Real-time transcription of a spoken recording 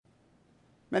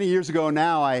Many years ago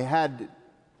now, I had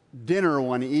dinner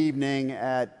one evening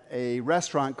at a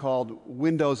restaurant called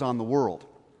Windows on the World.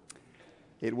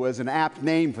 It was an apt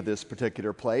name for this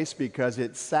particular place because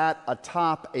it sat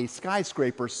atop a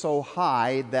skyscraper so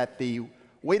high that the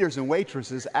waiters and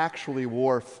waitresses actually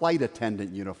wore flight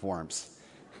attendant uniforms.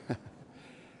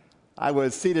 I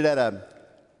was seated at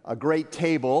a great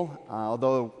table,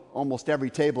 although almost every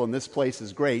table in this place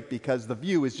is great because the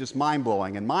view is just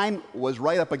mind-blowing. And mine was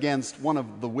right up against one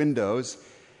of the windows,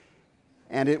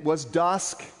 and it was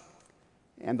dusk,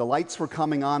 and the lights were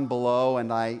coming on below,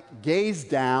 and I gazed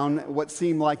down what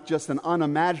seemed like just an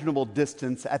unimaginable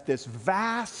distance at this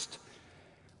vast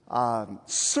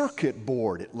circuit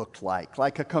board, it looked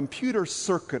like a computer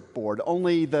circuit board,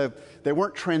 only they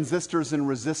weren't transistors and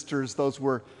resistors. Those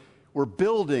were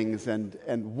buildings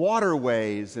and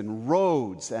waterways and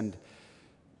roads, and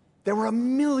there were a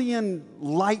million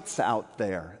lights out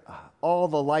there, all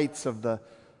the lights of the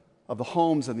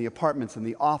homes and the apartments and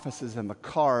the offices and the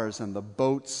cars and the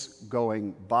boats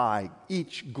going by,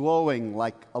 each glowing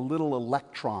like a little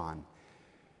electron,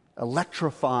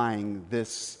 electrifying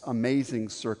this amazing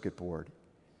circuit board.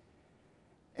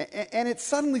 And it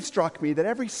suddenly struck me that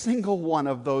every single one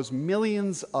of those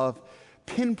millions of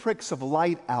pinpricks of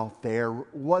light out there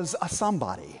was a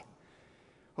somebody,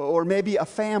 or maybe a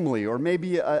family, or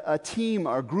maybe a team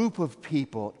or a group of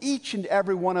people, each and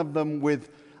every one of them with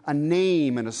a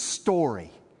name and a story,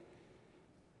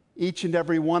 each and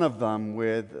every one of them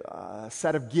with a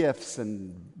set of gifts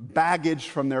and baggage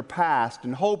from their past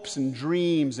and hopes and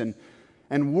dreams and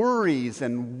worries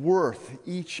and worth,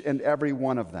 each and every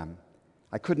one of them.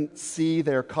 I couldn't see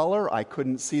their color. I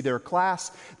couldn't see their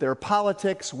class, their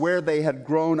politics, where they had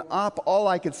grown up. All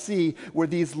I could see were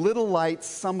these little lights,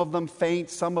 some of them faint,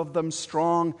 some of them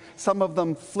strong, some of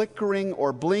them flickering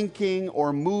or blinking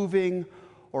or moving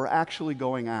or actually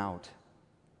going out.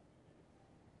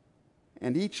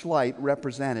 And each light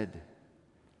represented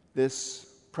this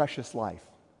precious life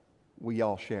we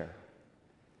all share.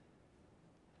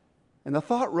 And the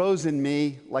thought rose in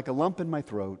me like a lump in my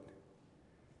throat.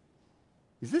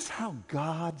 Is this how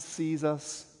God sees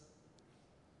us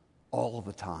all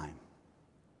the time?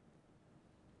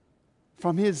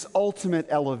 From His ultimate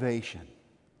elevation,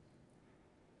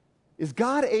 is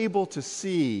God able to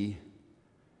see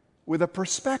with a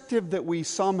perspective that we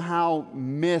somehow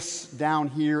miss down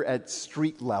here at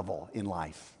street level in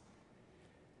life?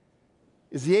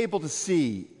 Is He able to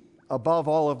see above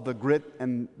all of the grit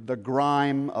and the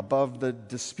grime, above the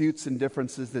disputes and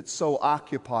differences that so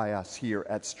occupy us here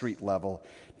at street level?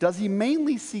 Does He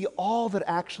mainly see all that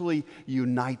actually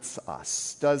unites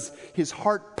us? Does His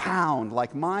heart pound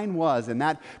like mine was in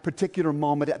that particular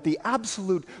moment at the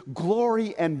absolute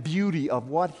glory and beauty of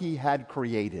what He had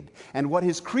created and what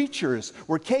His creatures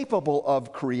were capable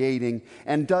of creating?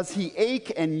 And does He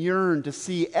ache and yearn to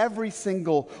see every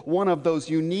single one of those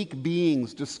unique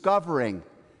beings discovering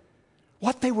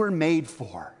what they were made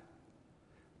for,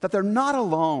 that they're not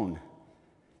alone,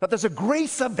 that there's a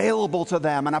grace available to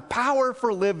them and a power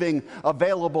for living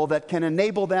available that can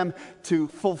enable them to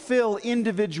fulfill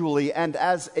individually and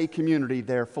as a community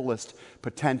their fullest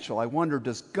potential? I wonder,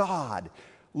 does God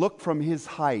look from His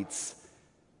heights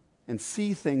and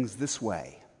see things this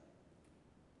way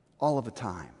all of the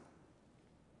time?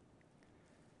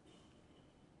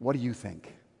 What do you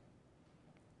think?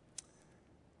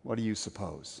 What do you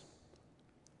suppose?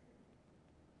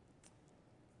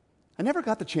 I never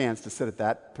got the chance to sit at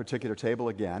that particular table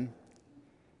again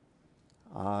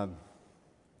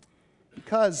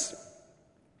because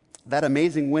that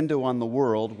amazing window on the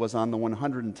world was on the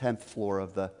 110th floor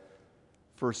of the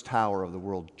first tower of the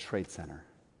World Trade Center.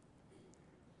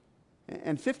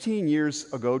 And 15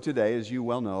 years ago today, as you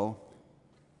well know,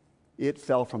 it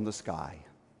fell from the sky.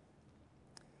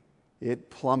 It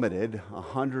plummeted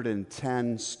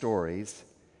 110 stories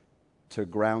to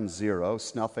ground zero,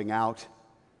 snuffing out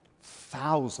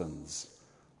thousands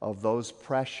of those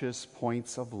precious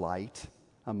points of light,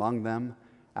 among them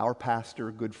our pastor,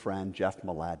 good friend, Jeff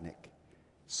Mladnick,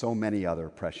 so many other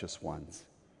precious ones.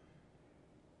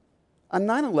 On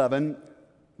 9/11,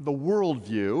 the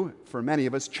worldview for many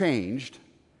of us changed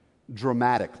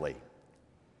dramatically.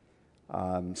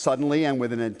 Suddenly and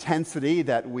with an intensity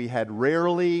that we had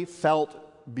rarely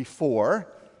felt before,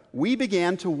 we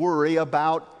began to worry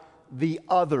about the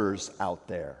others out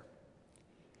there.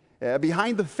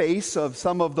 Behind the face of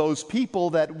some of those people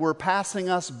that were passing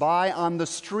us by on the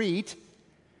street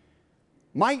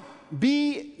might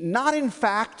be not in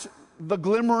fact the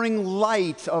glimmering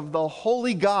light of the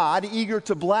holy God eager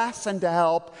to bless and to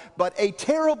help, but a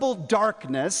terrible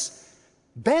darkness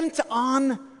bent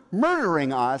on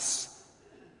murdering us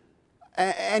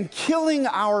and killing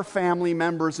our family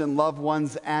members and loved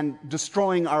ones and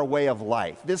destroying our way of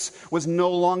life. This was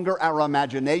no longer our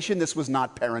imagination. This was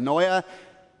not paranoia.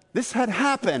 This had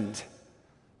happened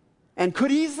and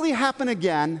could easily happen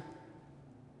again,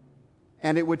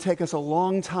 and it would take us a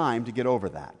long time to get over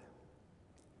that.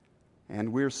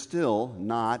 And we're still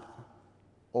not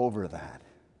over that.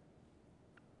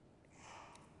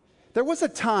 There was a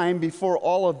time before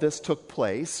all of this took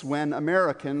place when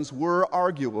Americans were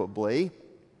arguably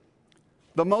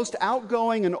the most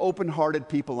outgoing and open-hearted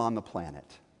people on the planet.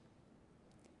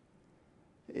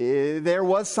 There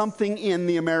was something in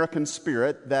the American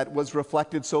spirit that was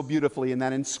reflected so beautifully in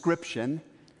that inscription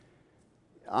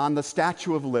on the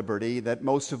Statue of Liberty that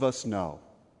most of us know.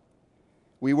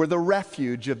 We were the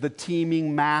refuge of the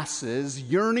teeming masses,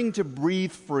 yearning to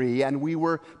breathe free, and we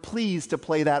were pleased to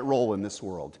play that role in this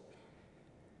world.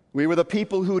 We were the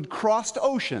people who had crossed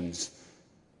oceans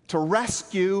to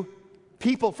rescue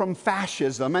people from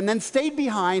fascism and then stayed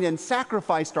behind and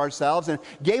sacrificed ourselves and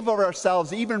gave of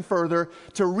ourselves even further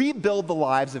to rebuild the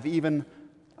lives of even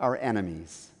our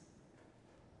enemies.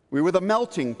 We were the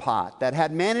melting pot that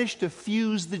had managed to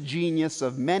fuse the genius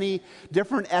of many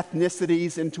different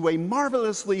ethnicities into a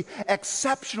marvelously,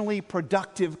 exceptionally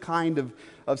productive kind of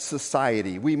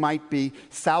society. We might be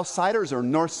Southsiders or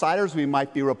Northsiders, we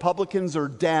might be Republicans or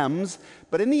Dems,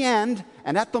 but in the end,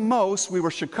 and at the most, we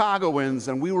were Chicagoans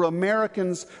and we were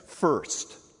Americans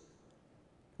first.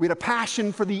 We had a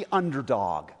passion for the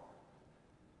underdog.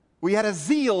 We had a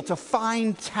zeal to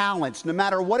find talent, no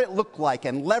matter what it looked like,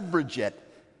 and leverage it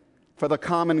for the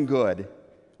common good.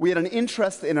 We had an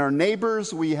interest in our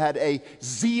neighbors. We had a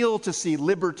zeal to see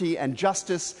liberty and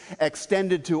justice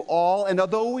extended to all. And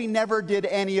although we never did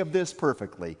any of this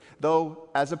perfectly, though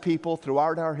as a people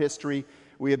throughout our history,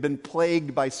 we have been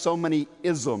plagued by so many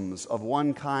isms of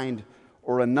one kind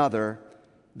or another,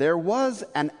 there was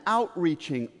an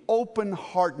outreaching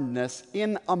open-heartedness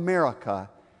in America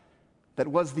that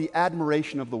was the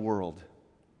admiration of the world.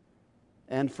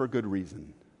 And for good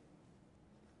reason.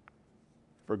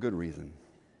 For good reason.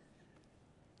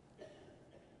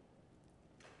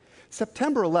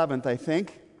 September 11th, I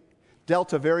think,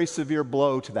 dealt a very severe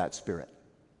blow to that spirit.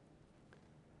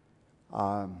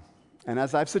 And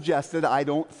as I've suggested, I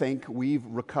don't think we've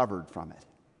recovered from it.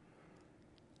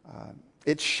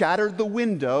 It shattered the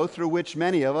window through which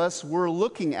many of us were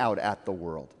looking out at the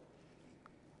world.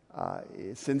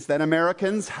 Since then,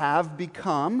 Americans have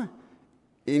become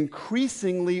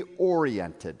increasingly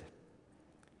oriented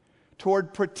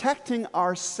toward protecting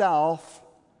ourselves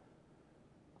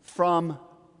from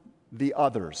the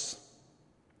others.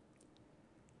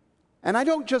 And I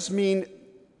don't just mean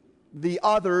the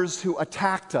others who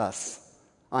attacked us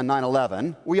on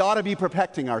 9/11. We ought to be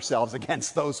protecting ourselves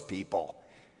against those people.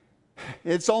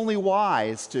 It's only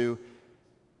wise to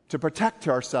protect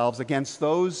ourselves against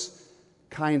those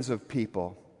kinds of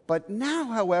people. But now,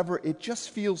 however, it just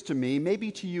feels to me,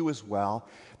 maybe to you as well,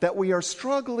 that we are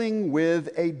struggling with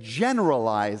a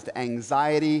generalized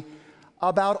anxiety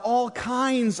about all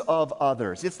kinds of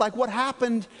others. It's like what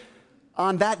happened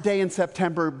on that day in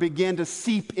September began to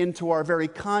seep into our very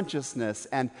consciousness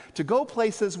and to go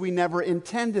places we never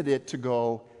intended it to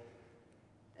go,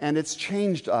 and it's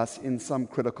changed us in some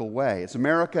critical way. As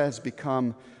America has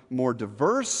become more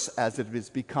diverse, as it has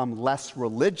become less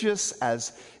religious,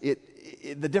 as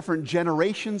the different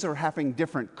generations are having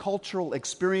different cultural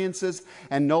experiences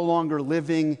and no longer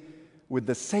living with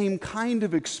the same kind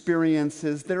of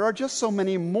experiences, there are just so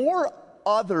many more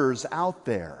others out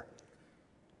there.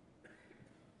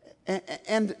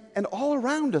 And all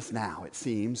around us now, it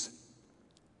seems,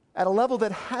 at a level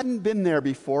that hadn't been there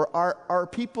before, are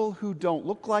people who don't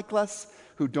look like us,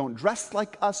 who don't dress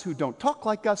like us, who don't talk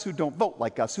like us, who don't vote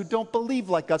like us, who don't believe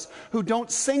like us, who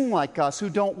don't sing like us, who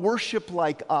don't worship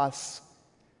like us.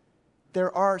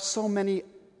 There are so many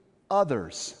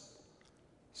others.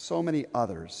 So many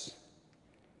others.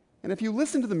 And if you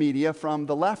listen to the media from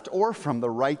the left or from the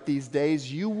right these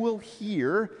days, you will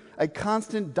hear a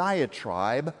constant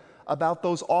diatribe about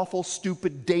those awful,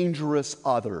 stupid, dangerous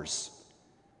others.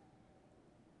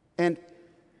 And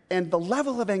the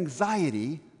level of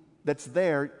anxiety that's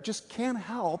there just can't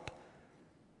help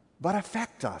but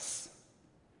affect us.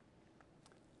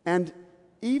 And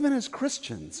even as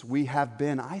Christians, we have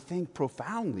been, I think,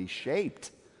 profoundly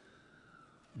shaped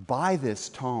by this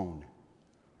tone.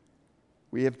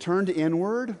 We have turned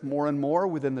inward more and more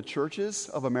within the churches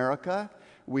of America.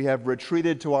 We have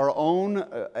retreated to our own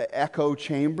echo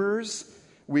chambers.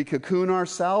 We cocoon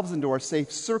ourselves into our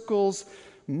safe circles,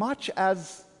 much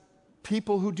as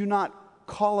people who do not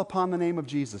call upon the name of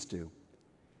Jesus do.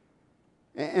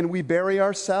 And we bury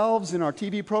ourselves in our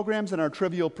TV programs and our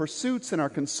trivial pursuits and our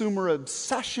consumer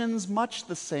obsessions much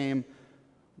the same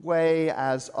way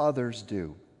as others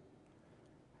do.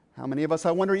 How many of us,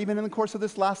 I wonder, even in the course of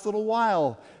this last little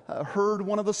while, heard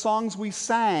one of the songs we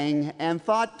sang and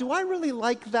thought, do I really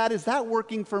like that? Is that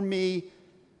working for me?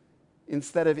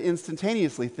 Instead of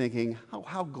instantaneously thinking,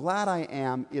 how glad I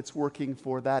am it's working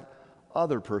for that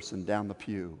other person down the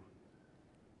pew.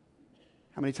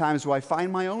 How many times do I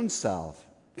find my own self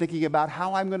thinking about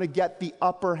how I'm going to get the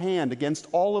upper hand against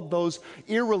all of those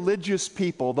irreligious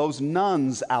people, those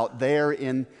nuns out there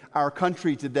in our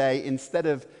country today, instead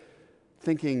of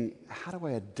thinking, how do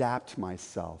I adapt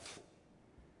myself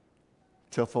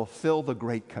to fulfill the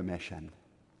Great Commission?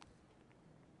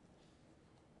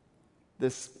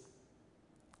 This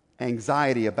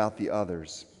anxiety about the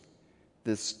others,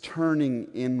 this turning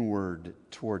inward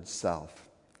towards self.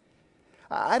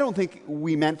 I don't think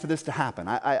we meant for this to happen.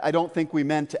 I don't think we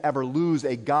meant to ever lose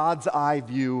a God's eye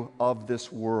view of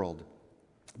this world.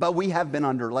 But we have been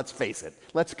under, let's face it,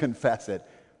 let's confess it,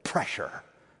 pressure.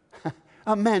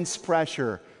 Immense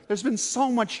pressure. There's been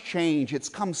so much change. It's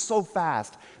come so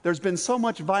fast. There's been so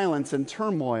much violence and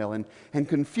turmoil and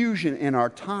confusion in our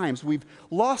times. We've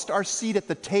lost our seat at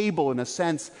the table, in a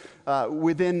sense,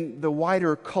 within the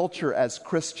wider culture as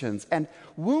Christians, and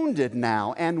wounded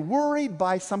now and worried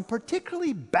by some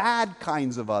particularly bad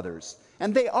kinds of others.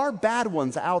 And they are bad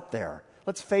ones out there.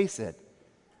 Let's face it.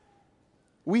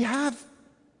 We have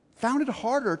found it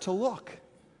harder to look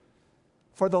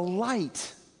for the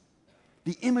light,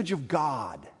 the image of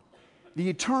God, the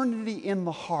eternity in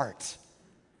the heart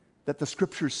that the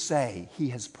Scriptures say He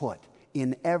has put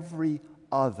in every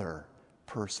other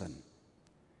person.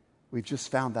 We've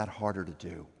just found that harder to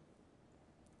do.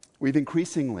 We've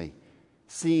increasingly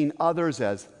seen others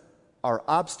as our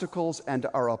obstacles and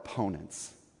our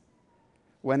opponents,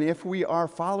 when if we are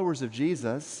followers of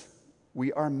Jesus,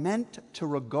 we are meant to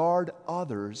regard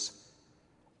others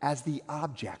as the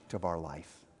object of our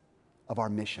life, of our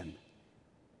mission.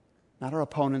 Not our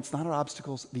opponents, not our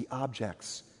obstacles, the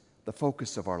objects, the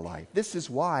focus of our life. This is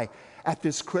why, at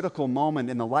this critical moment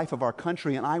in the life of our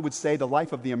country, and I would say the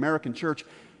life of the American church,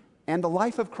 and the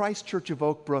life of Christ Church of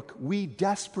Oak Brook, we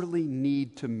desperately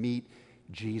need to meet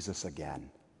Jesus again.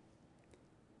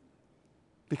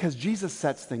 Because Jesus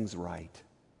sets things right.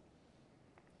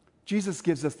 Jesus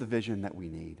gives us the vision that we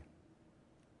need.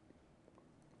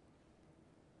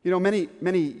 You know,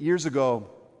 many years ago,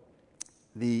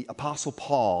 the Apostle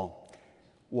Paul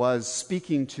was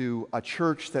speaking to a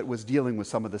church that was dealing with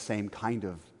some of the same kind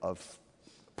of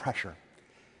pressure.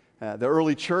 The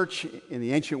early church in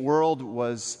the ancient world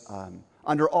was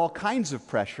under all kinds of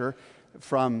pressure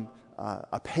from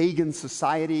a pagan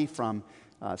society, from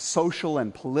social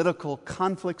and political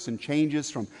conflicts and changes,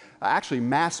 from actually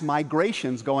mass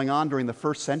migrations going on during the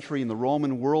first century in the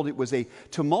Roman world. It was a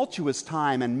tumultuous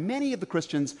time, and many of the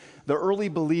Christians, the early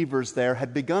believers there,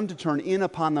 had begun to turn in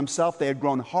upon themselves. They had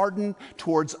grown hardened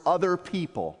towards other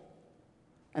people.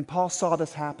 And Paul saw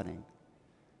this happening,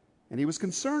 and he was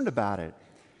concerned about it.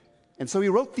 And so he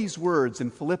wrote these words in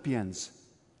Philippians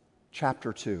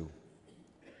chapter 2.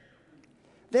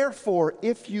 Therefore,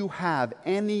 if you have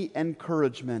any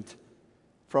encouragement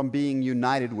from being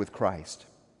united with Christ,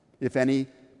 if any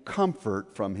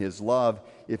comfort from His love,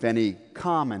 if any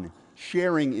common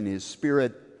sharing in His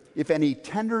Spirit, if any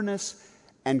tenderness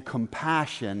and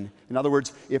compassion, in other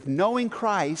words, if knowing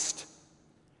Christ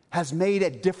has made a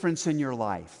difference in your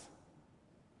life,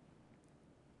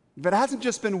 if it hasn't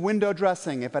just been window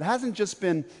dressing, if it hasn't just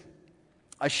been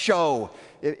a show,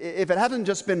 if it hasn't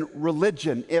just been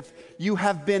religion, if you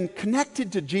have been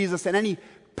connected to Jesus in any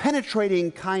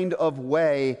penetrating kind of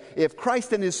way, if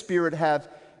Christ and His Spirit have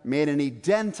made any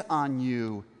dent on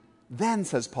you, then,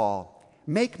 says Paul,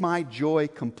 make my joy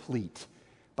complete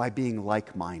by being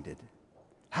like-minded,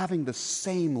 having the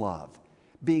same love,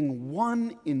 being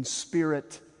one in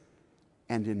spirit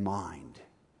and in mind.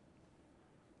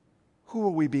 Who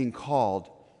are we being called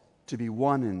to be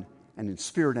one in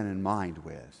spirit and in mind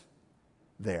with?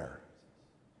 There.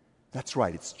 That's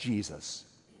right, it's Jesus.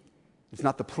 It's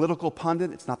not the political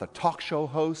pundit, it's not the talk show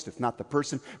host, it's not the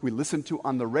person we listen to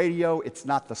on the radio, it's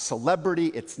not the celebrity,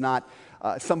 it's not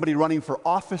somebody running for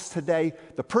office today.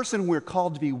 The person we're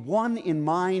called to be one in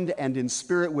mind and in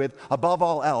spirit with, above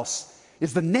all else,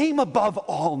 is the name above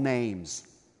all names.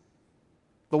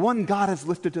 The one God has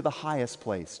lifted to the highest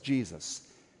place, Jesus.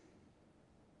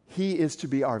 He is to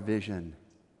be our vision.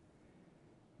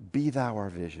 Be thou our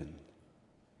vision.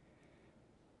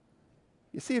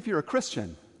 You see, if you're a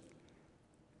Christian,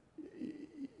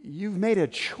 you've made a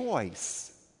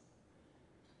choice.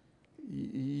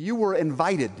 You were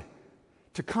invited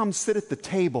to come sit at the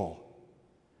table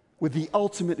with the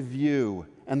ultimate view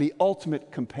and the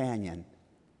ultimate companion.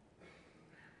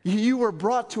 You were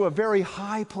brought to a very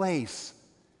high place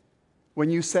when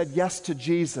you said yes to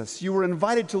Jesus. You were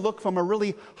invited to look from a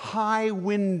really high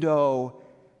window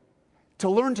to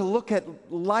learn to look at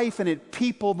life and at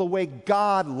people the way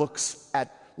God looks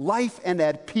at life and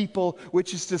at people,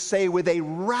 which is to say with a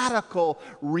radical,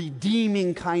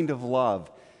 redeeming kind of love.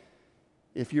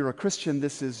 If you're a Christian,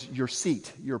 this is your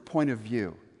seat, your point of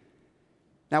view.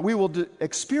 Now, we will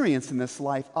experience in this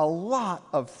life a lot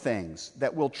of things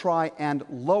that will try and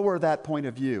lower that point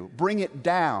of view, bring it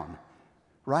down,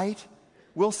 right?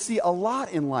 We'll see a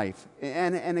lot in life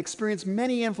and experience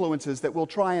many influences that will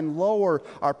try and lower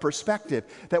our perspective,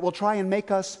 that will try and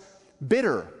make us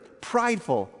bitter,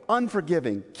 prideful,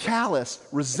 unforgiving, callous,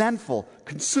 resentful,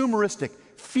 consumeristic,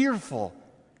 fearful,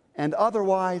 and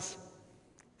otherwise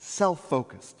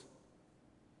self-focused.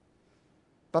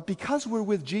 But because we're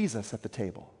with Jesus at the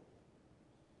table,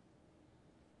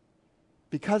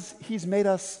 because He's made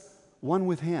us one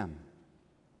with Him,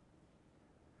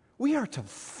 we are to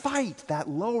fight that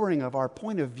lowering of our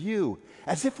point of view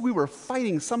as if we were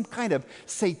fighting some kind of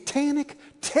satanic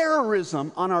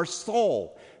terrorism on our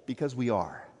soul, because we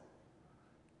are.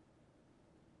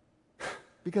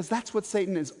 Because that's what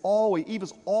Satan is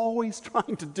always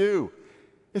trying to do,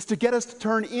 is to get us to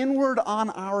turn inward on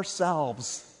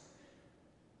ourselves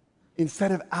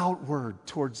instead of outward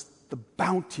towards the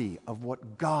bounty of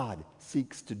what God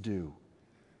seeks to do.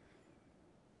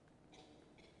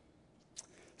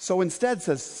 So instead,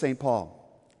 says St. Paul,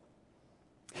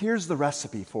 here's the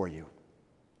recipe for you.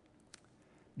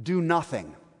 Do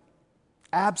nothing,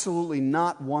 absolutely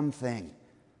not one thing,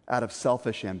 out of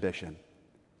selfish ambition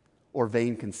or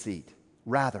vain conceit.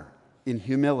 Rather, in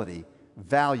humility,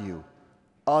 value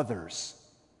others,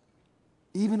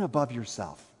 even above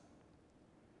yourself.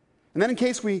 And then in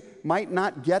case we might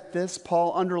not get this,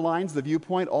 Paul underlines the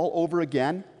viewpoint all over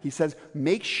again. He says,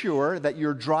 make sure that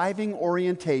your driving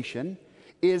orientation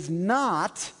is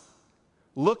not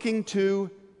looking to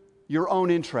your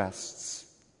own interests,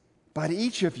 but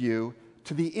each of you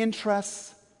to the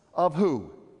interests of who?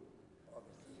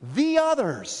 The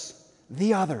others.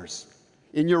 The others.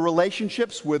 In your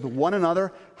relationships with one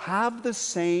another, have the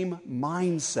same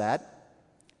mindset,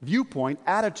 viewpoint,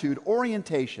 attitude,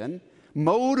 orientation,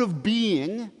 mode of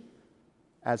being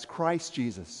as Christ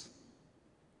Jesus.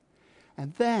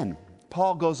 And then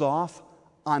Paul goes off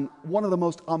on one of the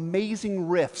most amazing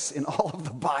riffs in all of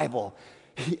the Bible.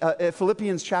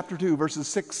 Philippians chapter 2, verses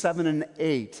 6, 7, and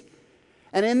 8.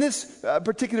 And in this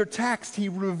particular text, he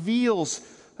reveals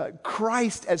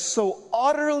Christ as so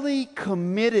utterly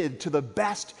committed to the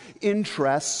best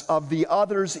interests of the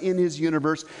others in his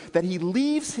universe that he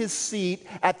leaves his seat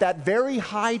at that very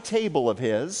high table of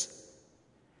his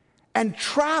and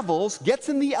gets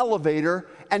in the elevator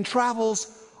and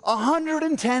travels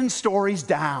 110 stories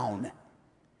down.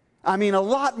 I mean, a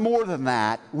lot more than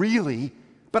that, really,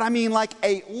 but I mean like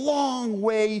a long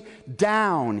way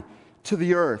down to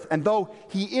the earth. And though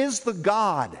he is the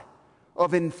God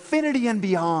of infinity and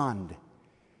beyond,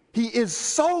 he is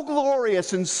so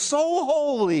glorious and so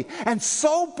holy and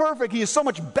so perfect. He is so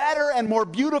much better and more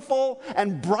beautiful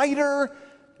and brighter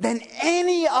than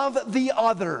any of the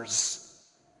others.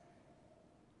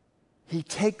 He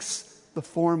takes the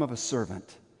form of a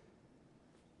servant.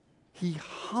 He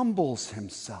humbles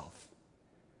himself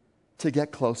to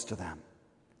get close to them.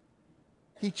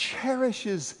 He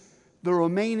cherishes the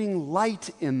remaining light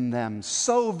in them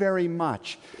so very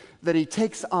much that he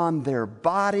takes on their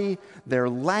body, their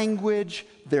language,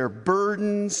 their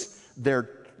burdens,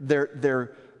 their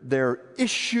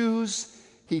issues.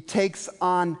 He takes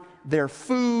on their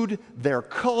food, their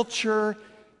culture.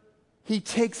 He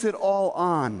takes it all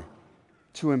on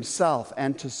to himself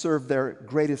and to serve their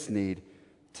greatest need,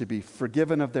 to be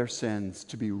forgiven of their sins,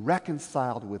 to be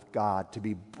reconciled with God, to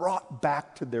be brought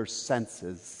back to their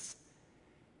senses.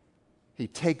 He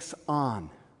takes on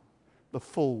the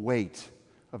full weight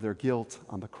of their guilt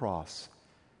on the cross,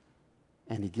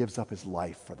 and he gives up his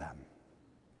life for them.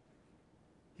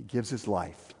 He gives his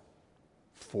life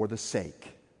for the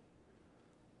sake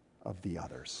of the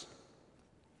others.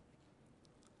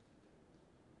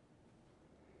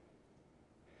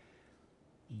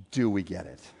 Do we get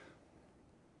it?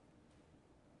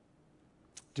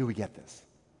 Do we get this?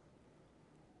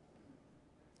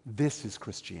 This is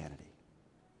Christianity.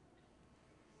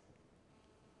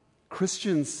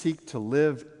 Christians seek to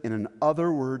live in an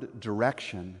otherward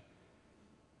direction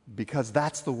because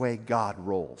that's the way God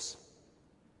rolls.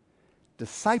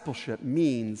 Discipleship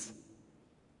means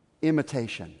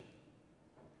imitation.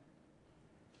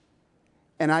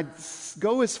 And I'd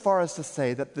go as far as to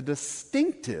say that the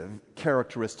distinctive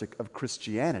characteristic of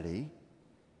Christianity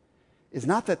is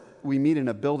not that we meet in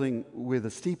a building with a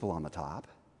steeple on the top.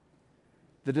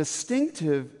 The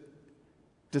distinctive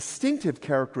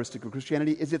characteristic of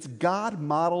Christianity is its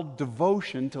God-modeled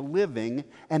devotion to living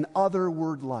an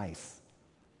otherward life.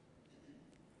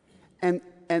 And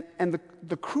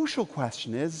the crucial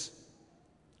question is,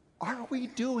 are we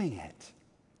doing it?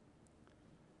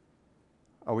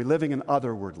 Are we living an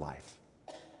otherward life?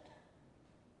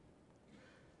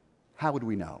 How would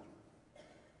we know?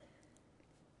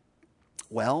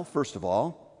 Well, first of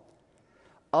all,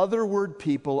 otherward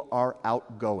people are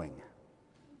outgoing.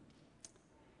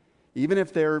 Even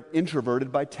if they're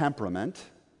introverted by temperament,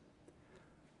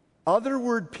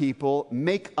 otherward people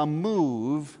make a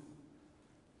move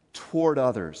toward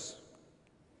others.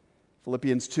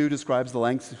 Philippians 2 describes the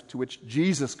lengths to which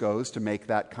Jesus goes to make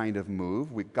that kind of move.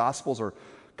 Gospels are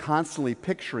constantly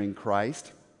picturing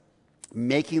Christ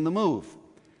making the move,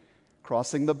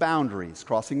 crossing the boundaries,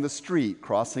 crossing the street,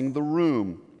 crossing the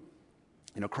room,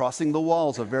 crossing the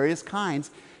walls of various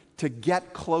kinds to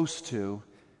get close to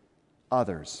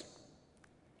others.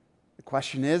 The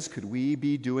question is, could we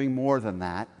be doing more than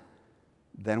that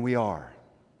than we are?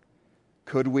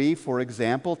 Could we, for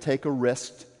example, take a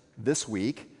risk this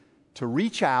week to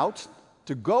reach out,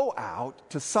 to go out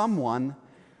to someone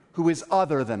who is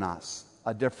other than us,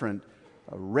 a different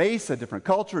race, a different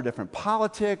culture, a different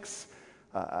politics,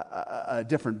 a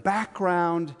different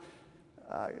background?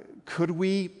 Could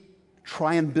we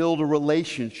try and build a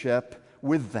relationship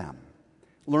with them,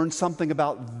 learn something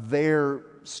about their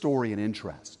story and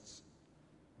interests?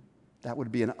 That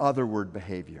would be an otherward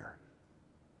behavior.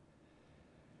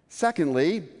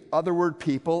 Secondly, otherward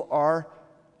people are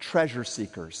treasure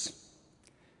seekers.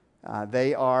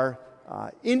 They are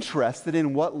interested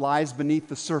in what lies beneath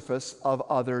the surface of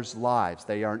others' lives.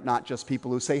 They are not just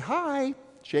people who say hi,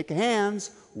 shake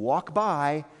hands, walk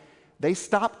by. They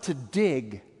stop to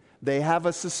dig. They have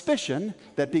a suspicion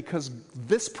that because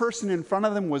this person in front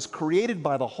of them was created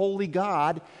by the holy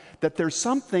God, that there's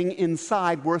something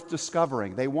inside worth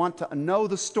discovering. They want to know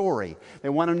the story. They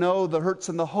want to know the hurts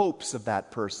and the hopes of that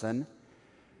person.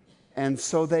 And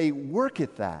so they work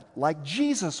at that, like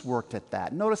Jesus worked at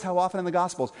that. Notice how often in the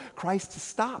Gospels, Christ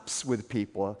stops with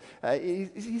people.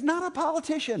 He's not a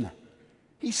politician.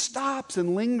 He stops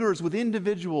and lingers with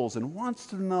individuals and wants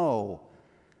to know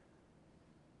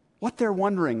what they're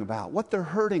wondering about, what they're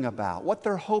hurting about, what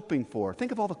they're hoping for.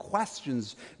 Think of all the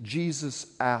questions Jesus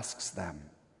asks them.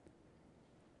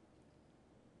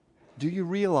 Do you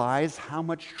realize how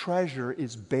much treasure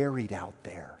is buried out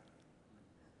there?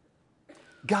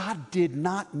 God did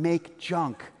not make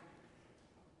junk.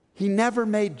 He never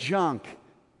made junk.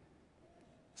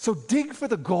 So dig for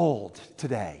the gold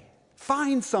today.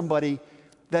 Find somebody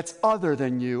that's other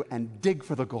than you and dig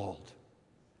for the gold.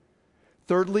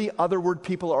 Thirdly, otherward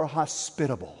people are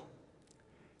hospitable.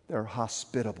 They're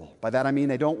hospitable. By that I mean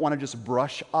they don't want to just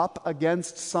brush up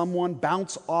against someone,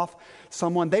 bounce off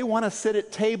someone. They want to sit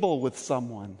at table with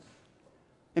someone.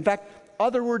 In fact,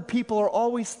 otherward people are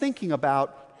always thinking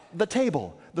about the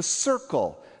table, the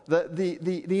circle,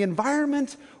 the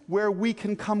environment where we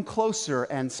can come closer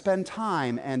and spend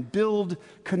time and build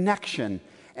connection.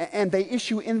 And they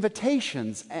issue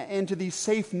invitations into these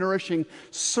safe, nourishing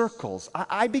circles.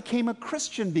 I became a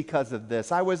Christian because of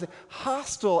this. I was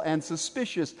hostile and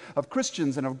suspicious of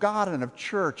Christians and of God and of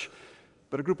church.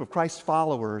 But a group of Christ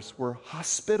followers were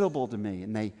hospitable to me,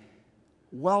 and they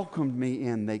welcomed me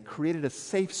in. They created a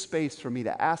safe space for me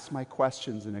to ask my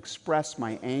questions and express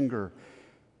my anger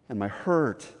and my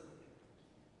hurt.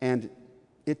 And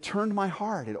it turned my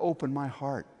heart, it opened my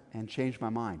heart and changed my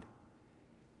mind.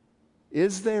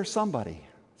 Is there somebody,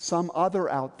 some other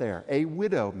out there, a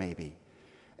widow maybe,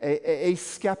 a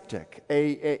skeptic,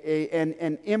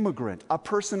 an immigrant, a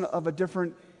person of a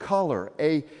different color,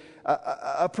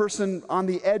 a person on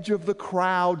the edge of the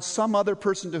crowd, some other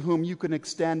person to whom you can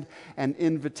extend an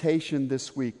invitation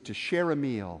this week to share a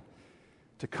meal,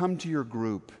 to come to your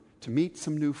group, to meet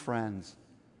some new friends,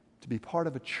 to be part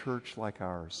of a church like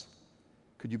ours?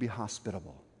 Could you be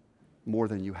hospitable more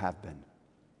than you have been?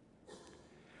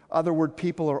 Otherward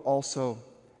people are also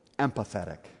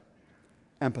empathetic.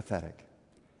 Empathetic.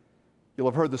 You'll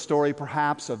have heard the story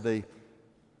perhaps of the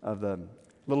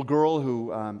little girl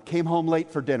who came home late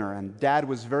for dinner, and Dad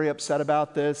was very upset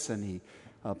about this, and he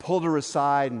pulled her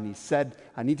aside and he said,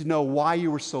 "I need to know why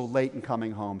you were so late in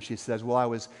coming home." She says, "Well, I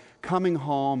was coming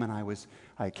home and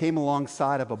I came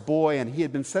alongside of a boy, and he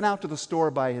had been sent out to the store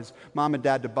by his mom and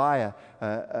dad to buy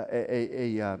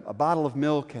a bottle of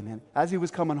milk, and as he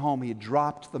was coming home, he had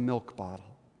dropped the milk bottle.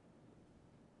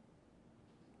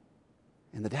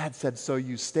 And the dad said, "So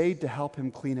you stayed to help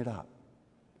him clean it up?"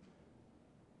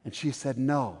 And she said,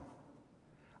 "No,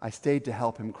 I stayed to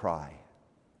help him cry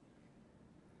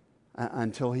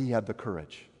until he had the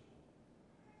courage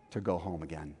to go home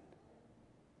again."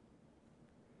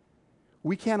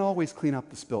 We can't always clean up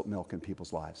the spilt milk in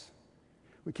people's lives.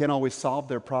 We can't always solve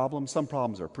their problems. Some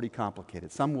problems are pretty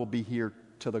complicated. Some will be here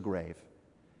to the grave.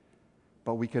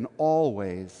 But we can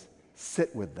always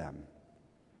sit with them,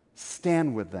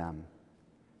 stand with them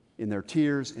in their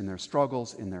tears, in their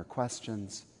struggles, in their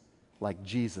questions, like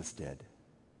Jesus did.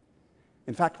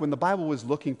 In fact, when the Bible was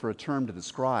looking for a term to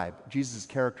describe Jesus'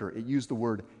 character, it used the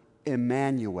word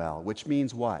Emmanuel, which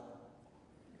means what?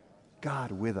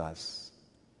 God with us.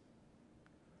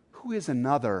 Who is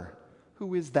another?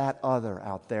 Who is that other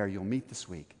out there you'll meet this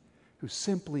week who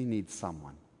simply needs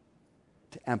someone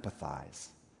to empathize,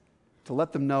 to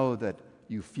let them know that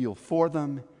you feel for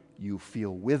them, you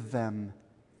feel with them,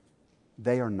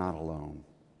 they are not alone.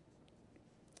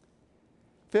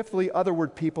 Fifthly,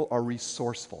 Otherward people are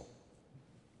resourceful.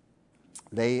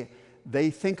 They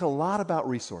think a lot about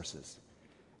resources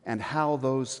and how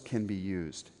those can be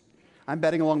used. I'm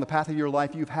betting along the path of your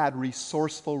life you've had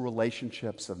resourceful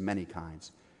relationships of many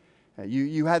kinds.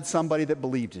 You had somebody that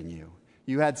believed in you.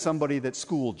 You had somebody that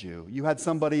schooled you. You had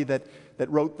somebody that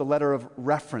wrote the letter of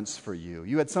reference for you.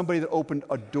 You had somebody that opened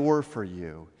a door for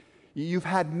you. You've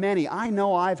had many. I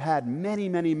know I've had many,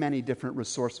 many, many different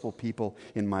resourceful people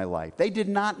in my life. They did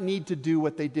not need to do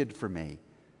what they did for me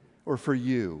or for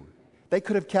you. They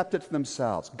could have kept it to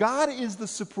themselves. God is the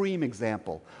supreme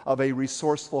example of a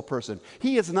resourceful person.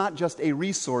 He is not just a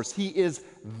resource, He is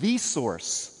the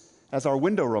source, as our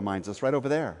window reminds us right over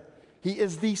there. He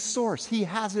is the source. He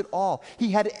has it all.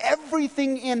 He had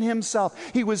everything in Himself.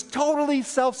 He was totally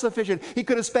self-sufficient. He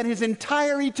could have spent His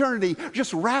entire eternity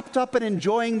just wrapped up in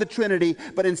enjoying the Trinity,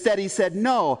 but instead He said,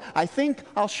 "No, I think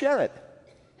I'll share it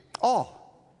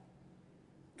all.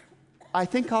 I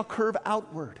think I'll curve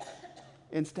outward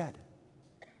instead."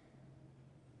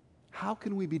 How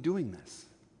can we be doing this?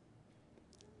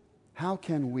 How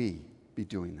can we be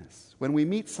doing this? When we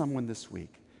meet someone this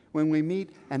week, when we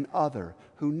meet an other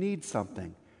who needs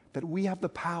something that we have the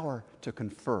power to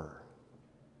confer,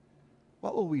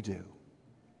 what will we do?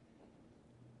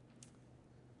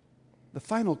 The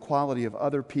final quality of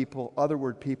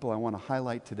Otherward people I want to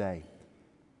highlight today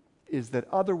is that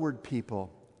Otherward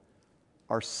people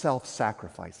are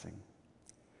self-sacrificing.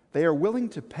 They are willing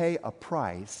to pay a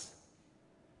price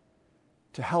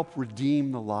to help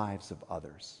redeem the lives of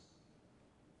others.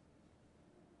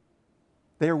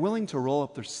 They are willing to roll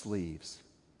up their sleeves,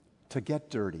 to get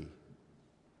dirty,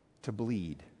 to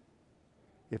bleed,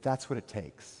 if that's what it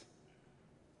takes,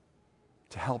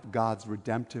 to help God's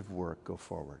redemptive work go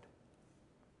forward.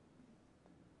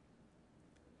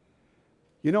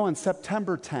 You know, on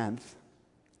September 10th,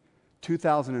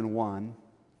 2001,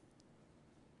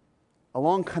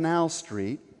 along Canal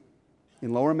Street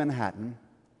in Lower Manhattan,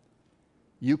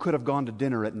 you could have gone to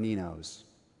dinner at Nino's.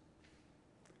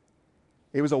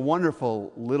 It was a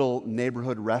wonderful little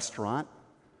neighborhood restaurant.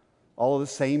 All of the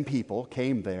same people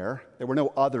came there. There were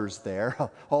no others there.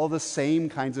 All the same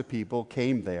kinds of people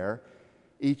came there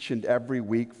each and every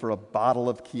week for a bottle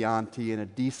of Chianti and a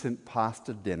decent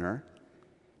pasta dinner.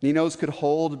 Nino's could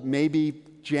hold maybe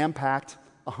jam-packed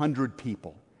 100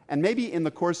 people. And maybe in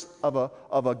the course of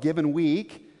a given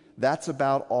week, that's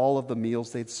about all of the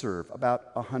meals they'd serve,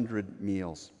 about 100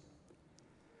 meals.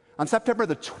 On September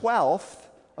the 12th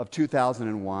of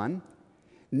 2001,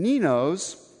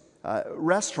 Nino's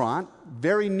restaurant,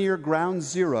 very near Ground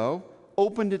Zero,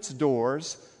 opened its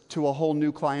doors to a whole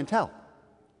new clientele.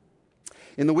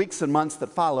 In the weeks and months that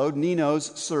followed,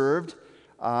 Nino's served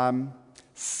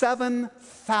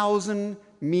 7,000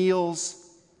 meals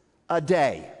a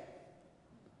day.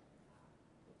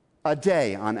 A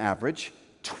day on average.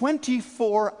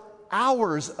 24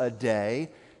 hours a day,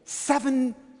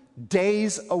 7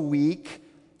 days a week,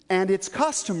 and its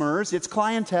customers, its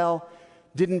clientele,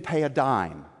 didn't pay a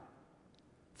dime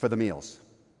for the meals.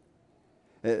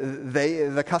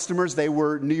 The customers, they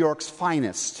were New York's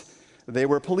finest. They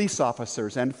were police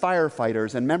officers and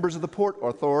firefighters and members of the Port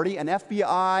Authority and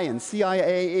FBI and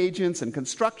CIA agents and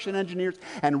construction engineers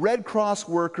and Red Cross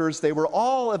workers. They were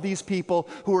all of these people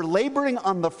who were laboring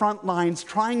on the front lines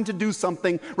trying to do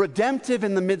something redemptive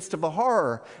in the midst of the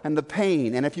horror and the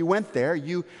pain. And if you went there,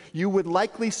 you would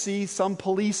likely see some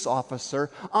police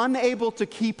officer unable to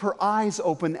keep her eyes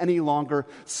open any longer,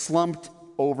 slumped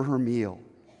over her meal.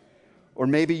 Or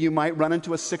maybe you might run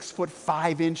into a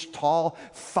 6'5" tall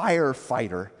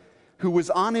firefighter who was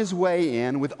on his way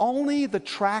in with only the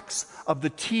tracks of the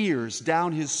tears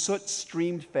down his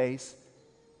soot-streamed face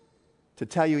to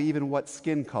tell you even what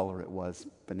skin color it was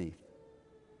beneath.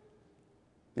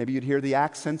 Maybe you'd hear the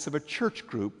accents of a church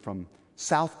group from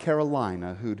South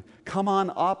Carolina who'd come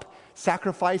on up,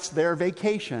 sacrifice their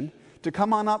vacation to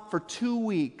come on up for 2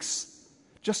 weeks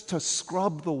just to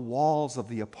scrub the walls of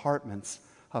the apartments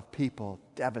of people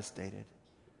devastated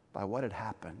by what had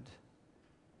happened.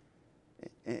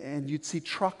 And you'd see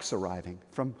trucks arriving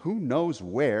from who knows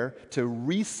where to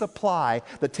resupply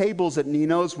the tables at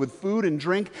Nino's with food and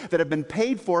drink that have been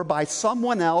paid for by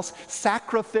someone else,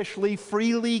 sacrificially,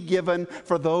 freely given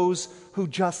for those who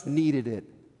just needed it,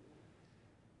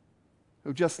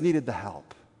 who just needed the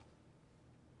help.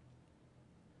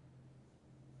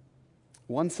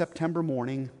 One September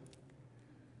morning,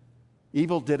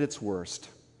 evil did its worst.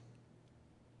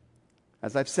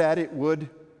 As I've said, it would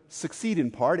succeed in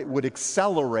part. It would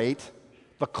accelerate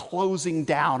the closing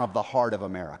down of the heart of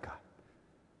America.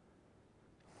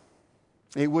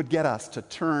 It would get us to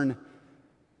turn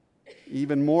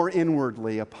even more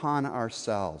inwardly upon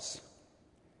ourselves.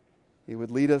 It would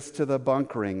lead us to the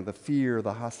bunkering, the fear,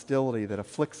 the hostility that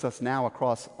afflicts us now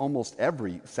across almost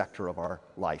every sector of our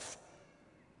life.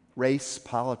 Race,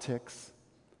 politics,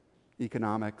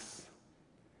 economics.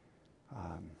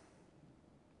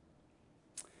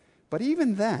 But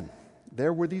even then,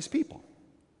 there were these people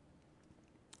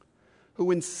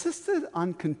who insisted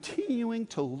on continuing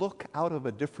to look out of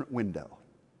a different window,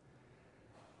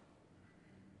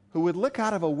 who would look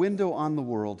out of a window on the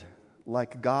world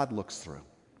like God looks through.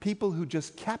 People who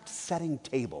just kept setting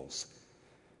tables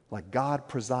like God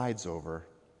presides over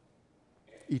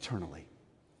eternally.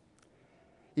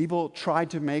 Evil tried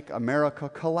to make America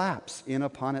collapse in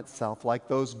upon itself like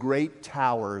those great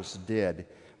towers did.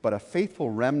 But a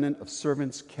faithful remnant of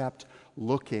servants kept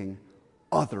looking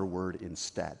otherward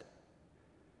instead.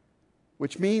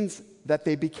 Which means that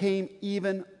they became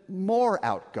even more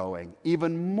outgoing,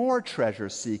 even more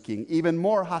treasure-seeking, even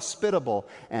more hospitable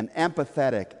and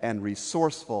empathetic and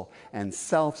resourceful and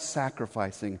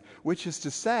self-sacrificing. Which is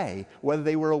to say, whether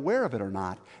they were aware of it or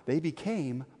not, they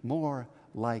became more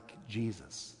like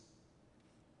Jesus.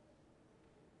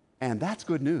 And that's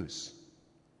good news.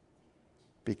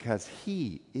 Because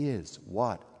he is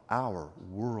what our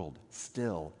world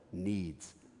still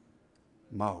needs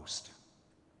most.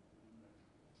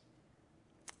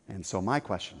 And so my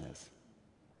question is,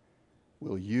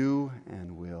 will you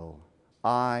and will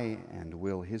I and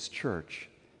will his church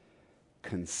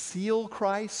conceal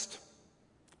Christ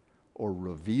or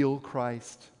reveal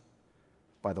Christ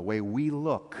by the way we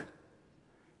look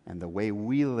and the way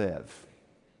we live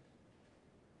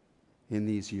in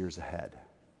these years ahead?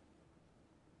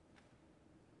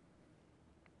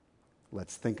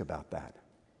 Let's think about that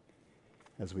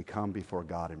as we come before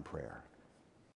God in prayer.